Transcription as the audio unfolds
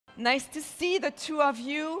Nice to see the two of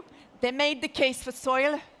you. They made the case for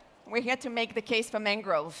soil. We're here to make the case for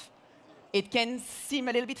mangrove. It can seem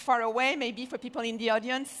a little bit far away, maybe for people in the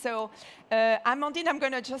audience. So, Amandine, I'm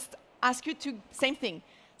going to just ask you to, same thing,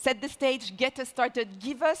 set the stage, get us started.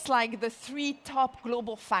 Give us like the 3 top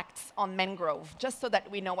global facts on mangrove, just so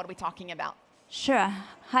that we know what we're talking about. Sure.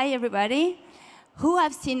 Hi, everybody. Who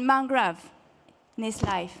have seen mangrove in his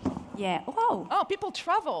life? Yeah. Wow. Oh, people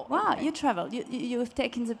travel. Wow, okay. You travel. You've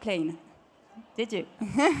taken the plane. Did you?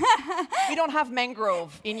 We don't have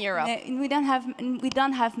mangrove in Europe. No, we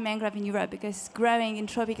don't have mangrove in Europe because growing in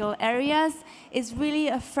tropical areas is really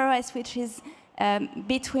a forest which is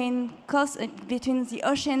between the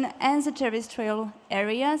ocean and the terrestrial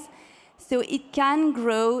areas. So it can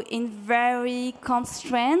grow in very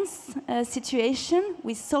constrained situation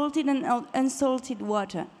with salted and unsalted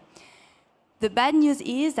water. The bad news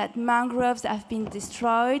is that mangroves have been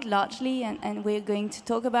destroyed largely, and we're going to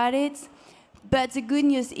talk about it. But the good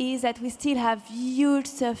news is that we still have huge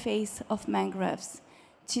surface of mangroves.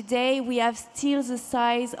 Today, we have still the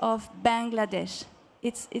size of Bangladesh.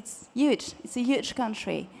 It's huge. It's a huge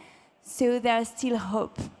country. So there's still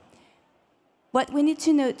hope. What we need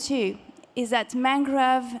to know, too, is that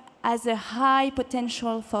mangrove has a high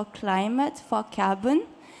potential for climate, for carbon.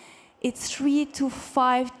 It's 3 to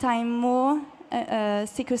 5 times more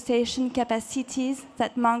sequestration capacities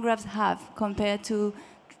that mangroves have compared to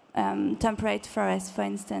temperate forests, for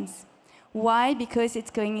instance. Why? Because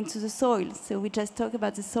it's going into the soil. So we just talked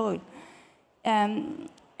about the soil. And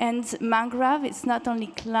mangrove, it's not only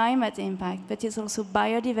climate impact, but it's also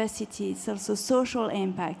biodiversity. It's also social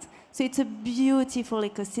impact. So it's a beautiful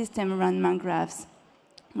ecosystem around mangroves.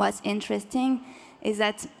 What's interesting is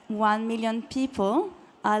that 1 million people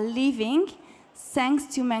are living thanks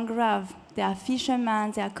to mangrove. There are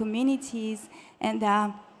fishermen, there are communities, and they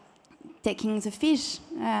are taking the fish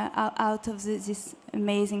out of this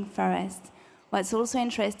amazing forest. What's also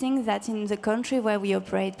interesting is that in the country where we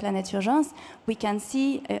operate Planète Urgence, we can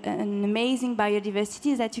see an amazing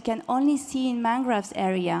biodiversity that you can only see in mangroves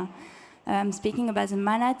area. Speaking about the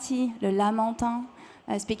manatee, le lamentin,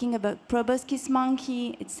 speaking about proboscis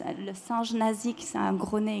monkey, it's le singe nasique, c'est un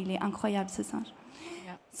gros nez, il est incroyable ce singe.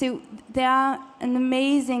 Yeah. So there are an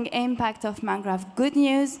amazing impact of mangrove. Good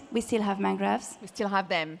news, we still have mangroves. We still have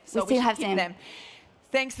them, so we should keep them.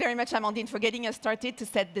 Thanks very much, Amandine, for getting us started to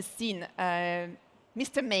set the scene.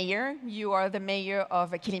 Mr. Mayor, you are the mayor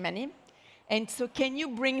of Quelimane. And so can you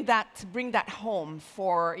bring that home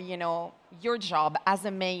for your job as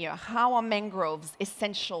a mayor? How are mangroves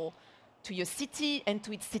essential to your city and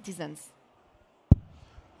to its citizens?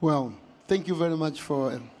 Well, thank you very much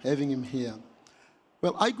for having him here.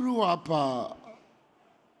 Well, I grew up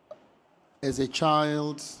as a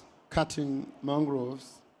child cutting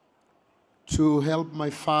mangroves to help my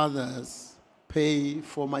fathers pay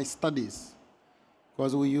for my studies.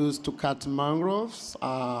 Because we used to cut mangroves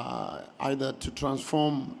either to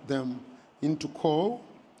transform them into coal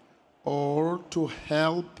or to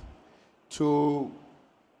help to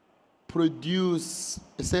produce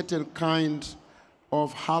a certain kind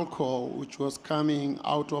of alcohol which was coming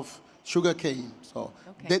out of sugarcane. So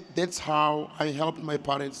that's how I helped my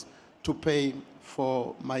parents to pay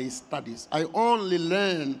for my studies. I only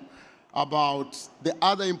learned about the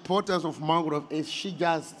other importance of mangrove as she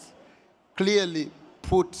just clearly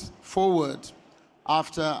put forward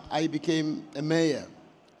after I became a mayor.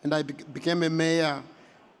 And I became a mayor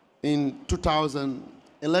in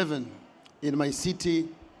 2011 in my city.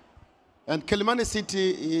 And Quelimane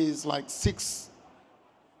city is like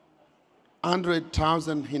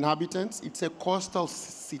 600,000 inhabitants. It's a coastal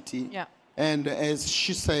city. Yeah. And as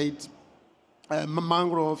she said,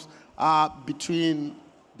 mangroves are between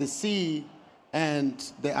the sea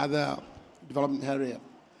and the other development area.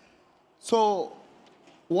 So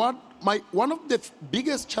one of the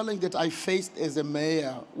biggest challenges that I faced as a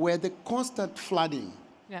mayor were the constant flooding.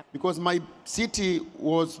 Yeah. Because my city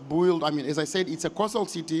was built, as I said, it's a coastal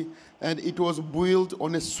city, and it was built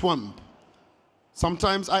on a swamp.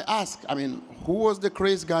 Sometimes I ask, who was the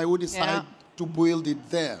crazy guy who decided to build it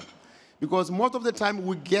there? Because most of the time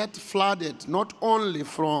we get flooded, not only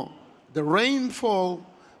from the rainfall,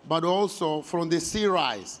 but also from the sea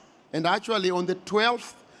rise. And actually, on the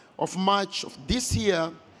 12th of March of this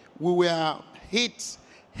year, we were hit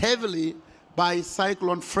heavily by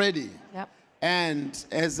Cyclone Freddy. Yep. And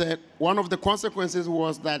one of the consequences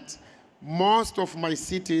was that most of my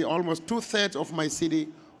city, almost 2/3 of my city,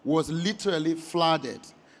 was literally flooded,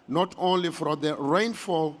 not only from the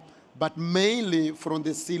rainfall, but mainly from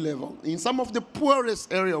the sea level. In some of the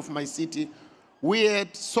poorest areas of my city, we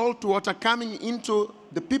had salt water coming into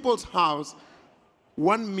the people's house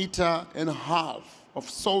 1.5 meters of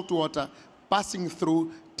salt water passing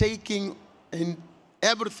through, taking in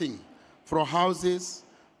everything from houses,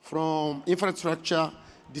 from infrastructure,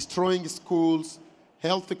 destroying schools,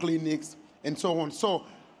 health clinics, and so on. So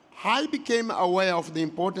I became aware of the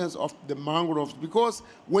importance of the mangroves because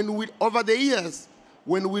over the years,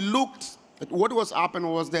 when we looked at what was happening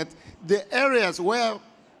was that the areas where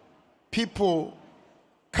people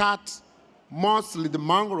cut mostly the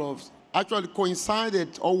mangroves actually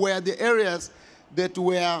coincided or were the areas that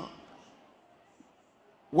were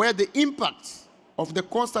where the impact of the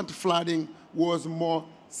constant flooding was more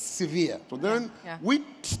severe. So then we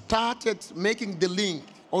started making the link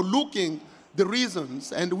or looking the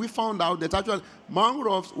reasons, and we found out that actually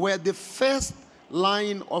mangroves were the first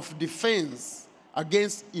line of defense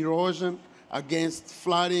against erosion, against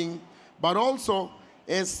flooding, but also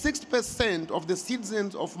as 60% of the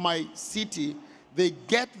citizens of my city, they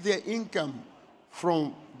get their income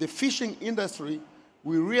from the fishing industry.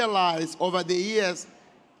 We realized over the years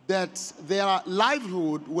that their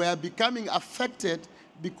livelihood were becoming affected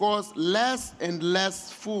because less and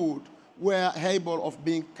less food were able of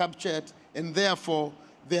being captured, and therefore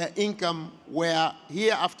their income were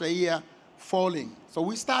year after year falling. So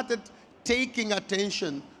we started taking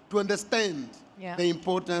attention to understand the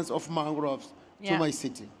importance of mangroves to my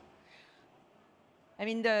city. I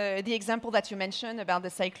mean, the example that you mentioned about the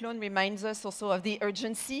cyclone reminds us also of the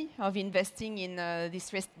urgency of investing in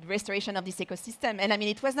this restoration of this ecosystem. And I mean,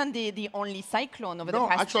 it wasn't the only cyclone over the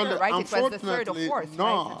past year, right? It was the third or fourth,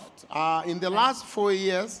 right? In the last 4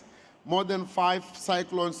 years, more than 5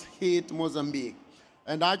 cyclones hit Mozambique.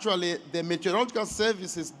 And actually, the meteorological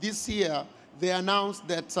services this year, they announced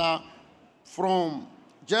that from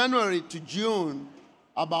January to June,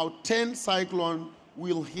 about 10 cyclones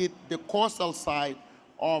will hit the coastal side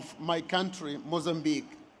of my country, Mozambique.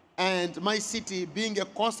 And my city, being a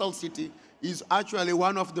coastal city, is actually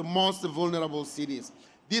one of the most vulnerable cities.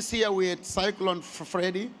 This year we had Cyclone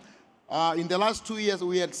Freddy. In the last 2 years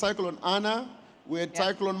we had Cyclone Anna, we had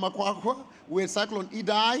Cyclone Makwakwa, we had Cyclone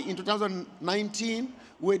Idai in 2019,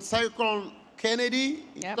 we had Cyclone Kennedy.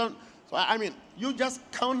 So I mean, you just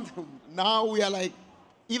count them. Now we are like,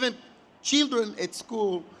 even children at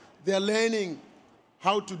school, they're learning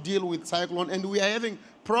how to deal with cyclone, and we are having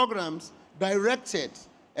programs directed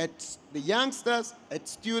at the youngsters, at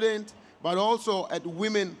students, but also at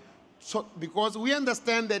women, so, because we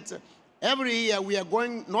understand that every year we are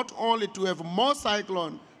going not only to have more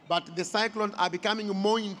cyclone, but the cyclones are becoming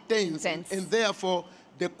more intense. And therefore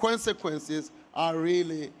the consequences are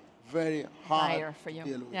really very hard for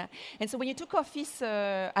you. And so when you took office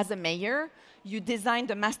as a mayor, you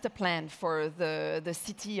designed a master plan for the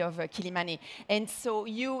city of Quilimane. And so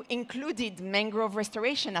you included mangrove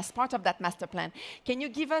restoration as part of that master plan. Can you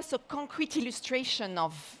give us a concrete illustration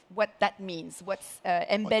of what that means, what's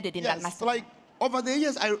embedded in that master plan? Over the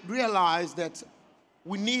years, I realized that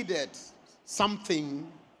we needed something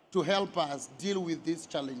to help us deal with these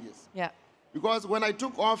challenges. Because when I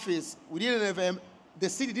took office, we didn't have the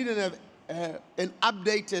city didn't have an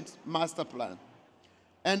updated master plan.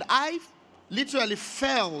 And I literally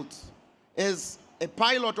felt as a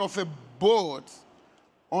pilot of a boat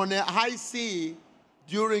on a high sea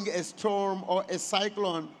during a storm or a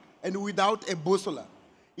cyclone and without a boussole.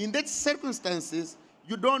 In that circumstances,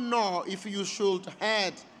 you don't know if you should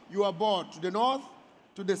head your boat to the north,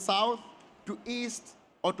 to the south, to east,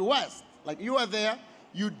 or to west. Like you are there,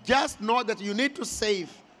 you just know that you need to save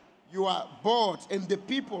your boat and the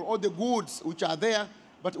people or the goods which are there,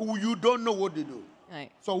 but you don't know what to do.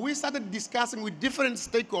 So we started discussing with different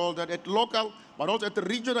stakeholders at local, but also at the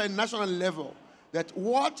regional and national level, that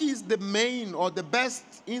what is the main or the best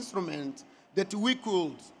instrument that we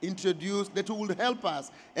could introduce that will help us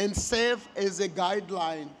and serve as a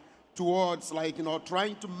guideline towards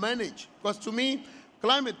trying to manage. Because to me,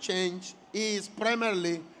 climate change is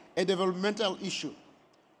primarily a developmental issue.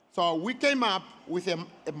 So we came up with a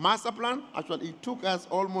master plan. Actually, it took us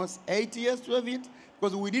almost 8 years to have it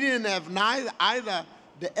because we didn't have either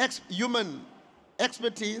the human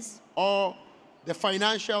expertise or the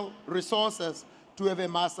financial resources to have a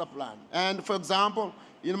master plan. And for example,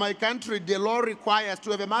 in my country, the law requires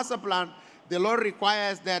to have a master plan, the law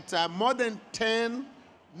requires that more than 10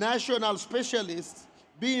 national specialists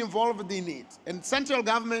be involved in it. And central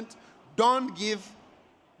government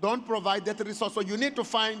don't provide that resource. So you need to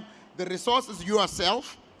find the resources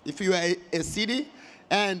yourself, if you are a city,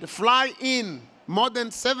 and fly in more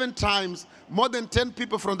than 7 times, more than 10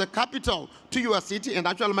 people from the capital to your city. And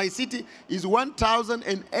actually my city is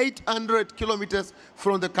 1,800 kilometers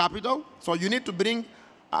from the capital. So you need to bring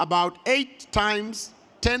about 8 times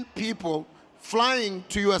 10 people flying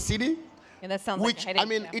to your city, Yeah, that sounds which, like a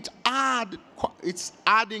headache, I mean, it's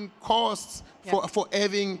adding costs for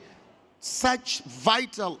having such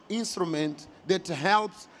vital instrument that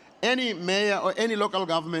helps any mayor or any local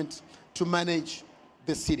government to manage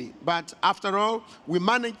the city. But after all, we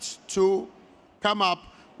managed to come up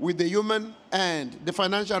with the human and the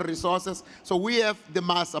financial resources. So we have the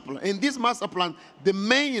master plan. In this master plan, the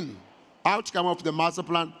main outcome of the master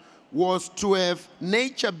plan was to have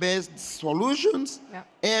nature-based solutions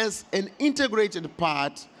as an integrated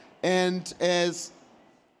part and as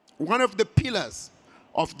one of the pillars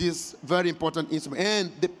of this very important instrument.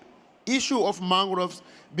 And the issue of mangroves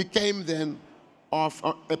became then of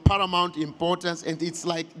a paramount importance, and it's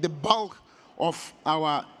like the bulk of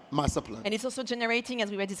our master plan. And it's also generating,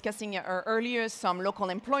 as we were discussing earlier, some local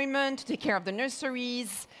employment to take care of the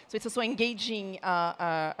nurseries. So it's also engaging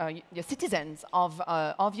the citizens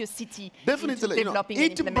of your city. Definitely, into developing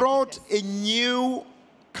and it brought a new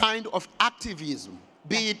kind of activism,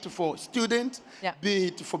 be it for students, be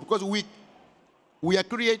it for, because we are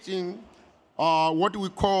creating what we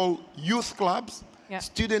call youth clubs,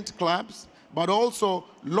 student clubs, but also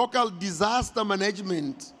local disaster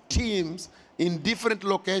management teams in different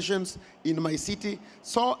locations in my city,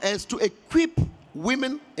 so as to equip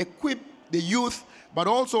women, equip the youth, but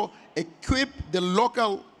also equip the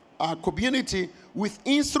local community with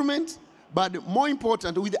instruments, but more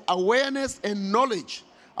important, with awareness and knowledge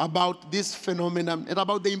about this phenomenon and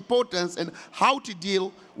about the importance and how to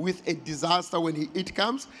deal with a disaster when it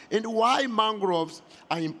comes and why mangroves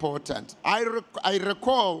are important. I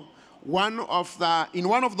recall in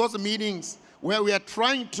one of those meetings where we are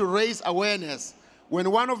trying to raise awareness, when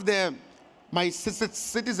one of my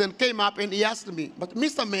citizens came up and he asked me, "But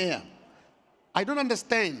Mr. Mayor, I don't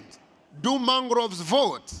understand. Do mangroves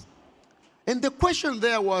vote?" And the question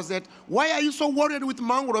there was that, why are you so worried with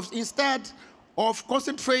mangroves instead of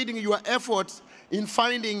concentrating your efforts in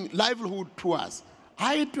finding livelihood to us?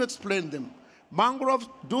 I had to explain them. Mangroves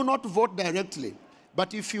do not vote directly.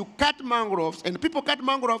 But if you cut mangroves, and people cut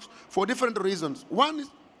mangroves for different reasons. One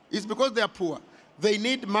is because they are poor. They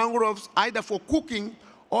need mangroves either for cooking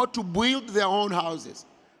or to build their own houses.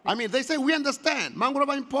 I mean, they say, we understand, mangroves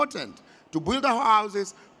are important to build our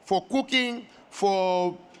houses, for cooking,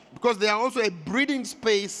 because they are also a breeding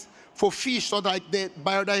space for fish, so that the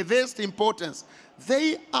biodiversity importance.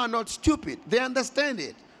 They are not stupid, they understand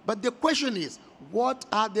it. But the question is, what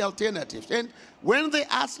are the alternatives? And when they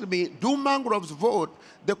asked me, do mangroves vote?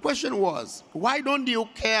 The question was, why don't you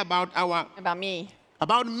care about me?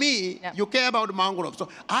 About me, you care about mangroves. So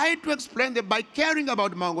I had to explain that by caring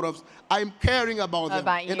about mangroves, I'm caring about them.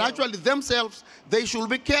 And actually themselves, they should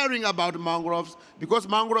be caring about mangroves, because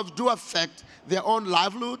mangroves do affect their own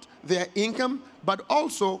livelihood, their income, but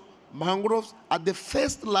also mangroves are the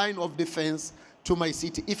first line of defense to my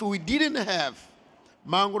city. If we didn't have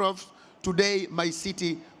mangroves, today my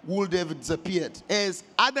city would have disappeared, as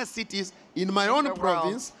other cities in my own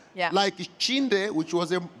province, like Chinde, which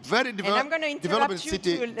was a very developed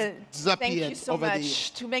city, disappeared. Thank you so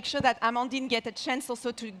much. To make sure that Amandine get a chance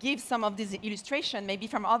also to give some of this illustration, maybe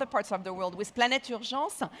from other parts of the world. With Planète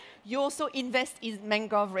Urgence, you also invest in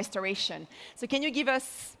mangrove restoration. So can you give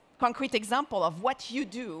us concrete example of what you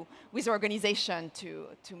do with your organization to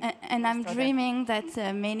and I'm dreaming that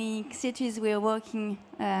many cities we are working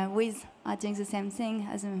with are doing the same thing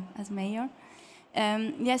as mayor.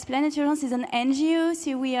 Yes, Planète Urgence is an NGO,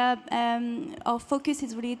 so we are, our focus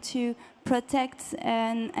is really to protect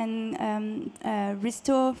and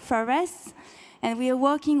restore forests, and we are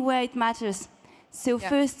working where it matters. So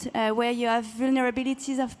first, where you have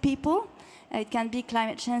vulnerabilities of people, it can be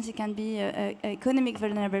climate change, it can be economic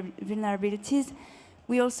vulnerabilities.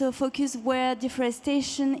 We also focus where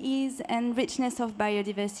deforestation is and richness of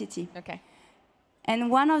biodiversity. Okay.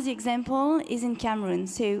 And one of the examples is in Cameroon.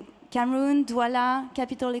 So Cameroon, Douala,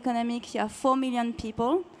 capital economic, you have 4 million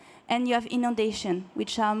people, and you have inundation,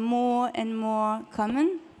 which are more and more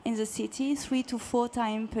common in the city, 3 to 4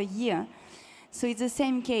 times per year. So it's the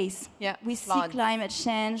same case. We see climate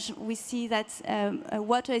change, we see that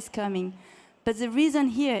water is coming. But the reason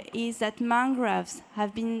here is that mangroves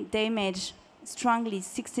have been damaged strongly,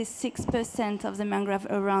 66% of the mangrove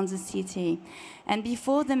around the city. And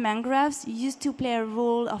before, the mangroves used to play a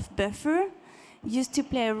role of buffer, used to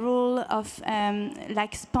play a role of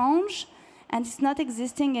like sponge, and it's not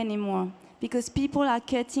existing anymore because people are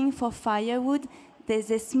cutting for firewood, they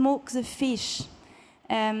smoke the fish.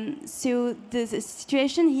 So the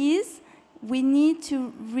situation is we need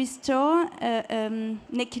to restore an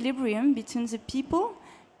equilibrium between the people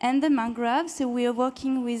and the mangroves. So we are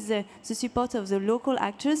working with the support of the local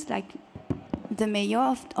actors like the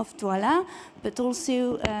mayor of Douala, but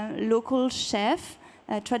also local chefs,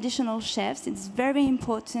 traditional chefs. It's very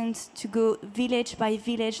important to go village by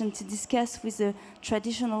village and to discuss with the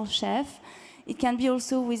traditional chef. It can be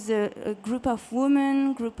also with a group of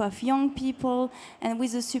women, group of young people, and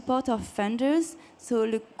with the support of funders. So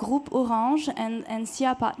the group Orange and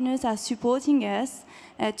SIA partners are supporting us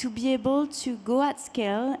to be able to go at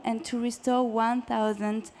scale and to restore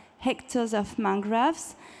 1,000 hectares of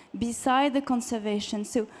mangroves beside the conservation.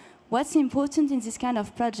 So what's important in this kind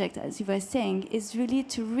of project, as you were saying, is really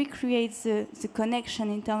to recreate the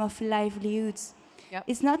connection in terms of livelihoods. Yep.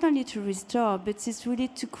 It's not only to restore, but it's really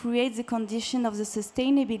to create the condition of the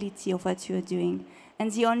sustainability of what you're doing.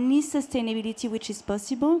 And the only sustainability which is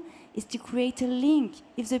possible is to create a link.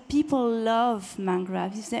 If the people love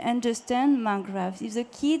mangroves, if they understand mangroves, if the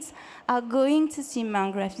kids are going to see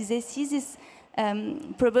mangroves, if they see this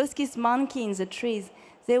proboscis monkey in the trees,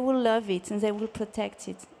 they will love it and they will protect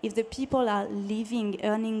it. If the people are living,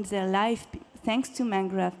 earning their life thanks to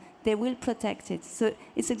mangrove, they will protect it. So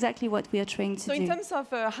it's exactly what we are trying to do. So in terms of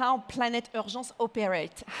how Planète Urgence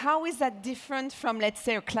operates, how is that different from, let's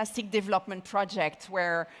say, a classic development project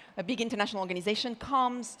where a big international organization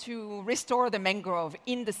comes to restore the mangrove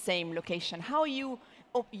in the same location? How are you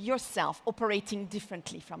yourself operating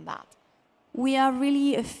differently from that? We are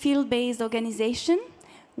really a field-based organization.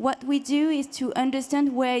 What we do is to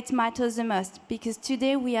understand where it matters the most, because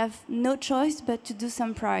today we have no choice but to do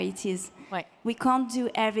some priorities. Right. We can't do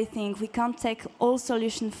everything. We can't take all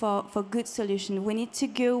solutions for good solution. We need to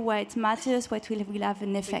go where it matters, what will have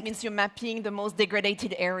an effect. It means you're mapping the most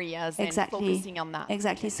degraded areas and focusing on that.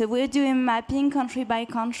 Exactly. So we're doing mapping country by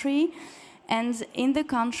country. And in the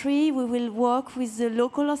country, we will work with the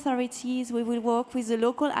local authorities, we will work with the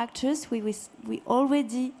local actors. We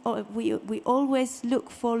always look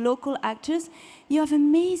for local actors. You have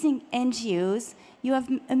amazing NGOs, you have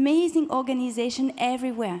amazing organizations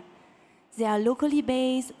everywhere. They are locally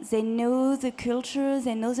based, they know the culture,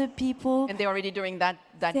 they know the people. And they're already doing that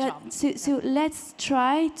job. So let's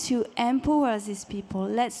try to empower these people.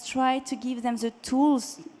 Let's try to give them the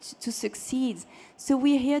tools to succeed. So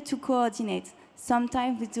we're here to coordinate.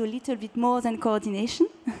 Sometimes we do a little bit more than coordination.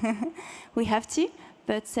 We have to.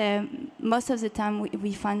 But most of the time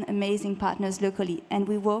we find amazing partners locally and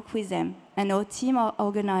we work with them. And our team are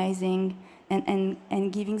organizing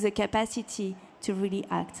and giving the capacity to really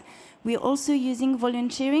act. We're also using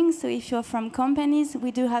volunteering. So if you're from companies, we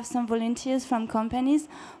do have some volunteers from companies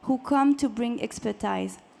who come to bring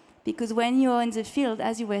expertise. Because when you're in the field,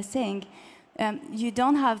 as you were saying, you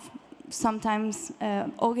don't have sometimes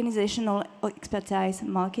organizational expertise,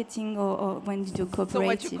 marketing, or when you do cooperative. So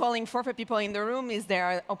what you're calling for people in the room is there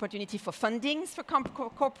are opportunity for fundings for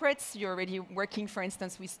corporates. You're already working, for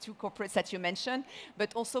instance, with 2 corporates that you mentioned,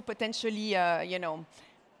 but also potentially,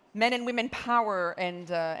 men and women power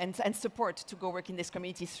and support to go work in this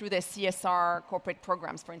community through the CSR corporate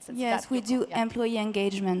programs, for instance. Yes, we do employee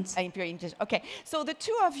engagement. Okay, so the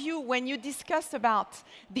 2 of you, when you discuss about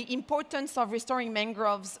the importance of restoring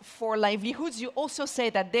mangroves for livelihoods, you also say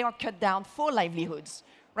that they are cut down for livelihoods,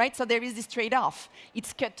 right? So there is this trade-off.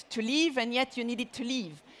 It's cut to live, and yet you need it to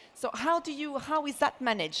live. So how is that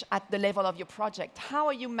managed at the level of your project? How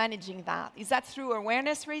are you managing that? Is that through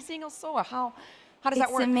awareness raising also, or how does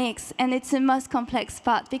that work? It's a mix, and it's the most complex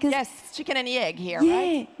part because yes, chicken and the egg here,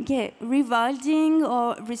 right? Yeah, rewilding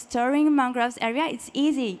or restoring mangroves area, it's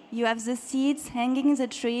easy. You have the seeds hanging in the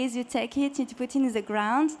trees, you take it, you put it in the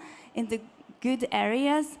ground, in the good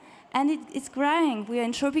areas, and it's growing. We are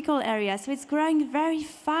in tropical areas, so it's growing very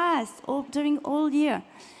fast during all year.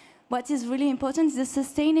 What is really important is the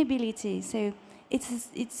sustainability. So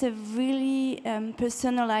it's a really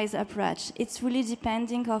personalized approach. It's really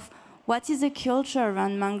depending of what is the culture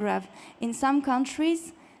around mangrove? In some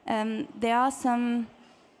countries, there are some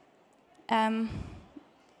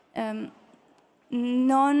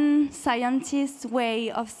non-scientist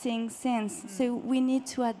way of seeing things. So we need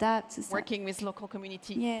to adapt. Working with local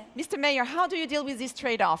community. Yeah. Mr. Mayor, how do you deal with this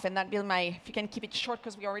trade-off? And that'll be if you can keep it short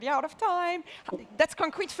because we're already out of time. That's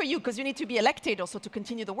concrete for you because you need to be elected also to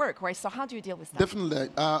continue the work, right? So how do you deal with that? Definitely.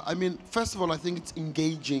 I mean, first of all, I think it's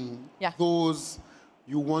engaging those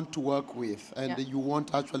you want to work with and you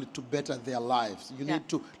want actually to better their lives. You need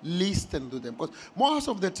to listen to them. Because most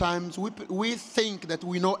of the times we think that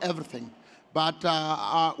we know everything. But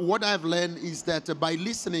what I've learned is that by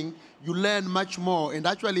listening, you learn much more. And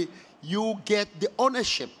actually, you get the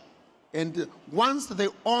ownership. And once they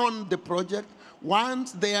own the project,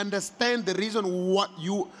 once they understand the reason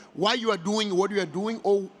why you are doing what you are doing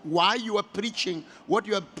or why you are preaching what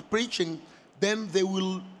you are preaching, then they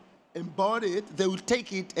will embody it, they will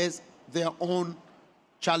take it as their own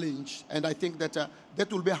challenge. And I think that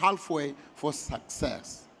that will be halfway for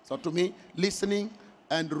success. So to me, listening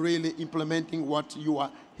and really implementing what you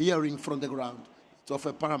are hearing from the ground is of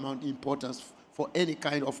a paramount importance for any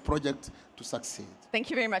kind of project to succeed. Thank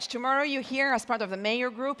you very much. Tomorrow you're here as part of the mayor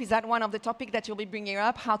group. Is that one of the topics that you'll be bringing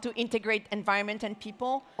up? How to integrate environment and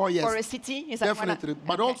people for a city? Is that definitely.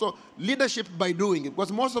 But also leadership by doing it.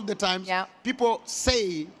 Because most of the times people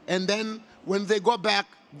say, and then when they go back,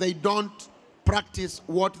 they don't practice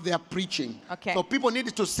what they are preaching. So people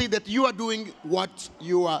need to see that you are doing what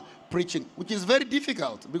you are preaching, which is very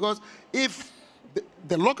difficult. Because if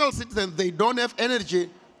the local citizens, they don't have energy,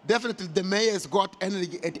 definitely the mayor has got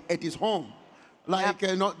energy at his home. Like,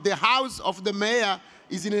 you know, the house of the mayor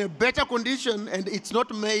is in a better condition and it's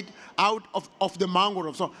not made out of the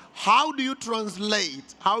mangrove. So how do you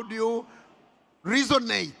translate, how do you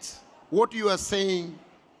resonate what you are saying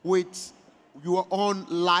with your own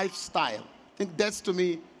lifestyle? I think that's, to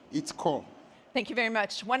me, its core. Thank you very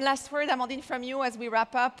much. One last word, Amandine, from you as we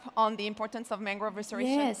wrap up on the importance of mangrove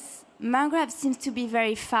restoration. Yes, mangrove seems to be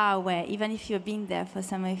very far away, even if you've been there for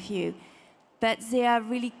some of you. But they are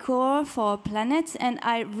really core for our planet, and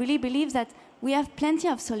I really believe that we have plenty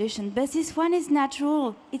of solutions. But this one is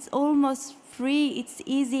natural. It's almost free. It's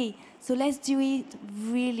easy. So let's do it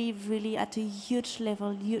really, really at a huge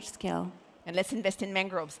level, huge scale. And let's invest in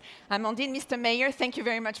mangroves. Amandine, Mr. Mayor, thank you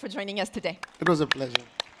very much for joining us today. It was a pleasure.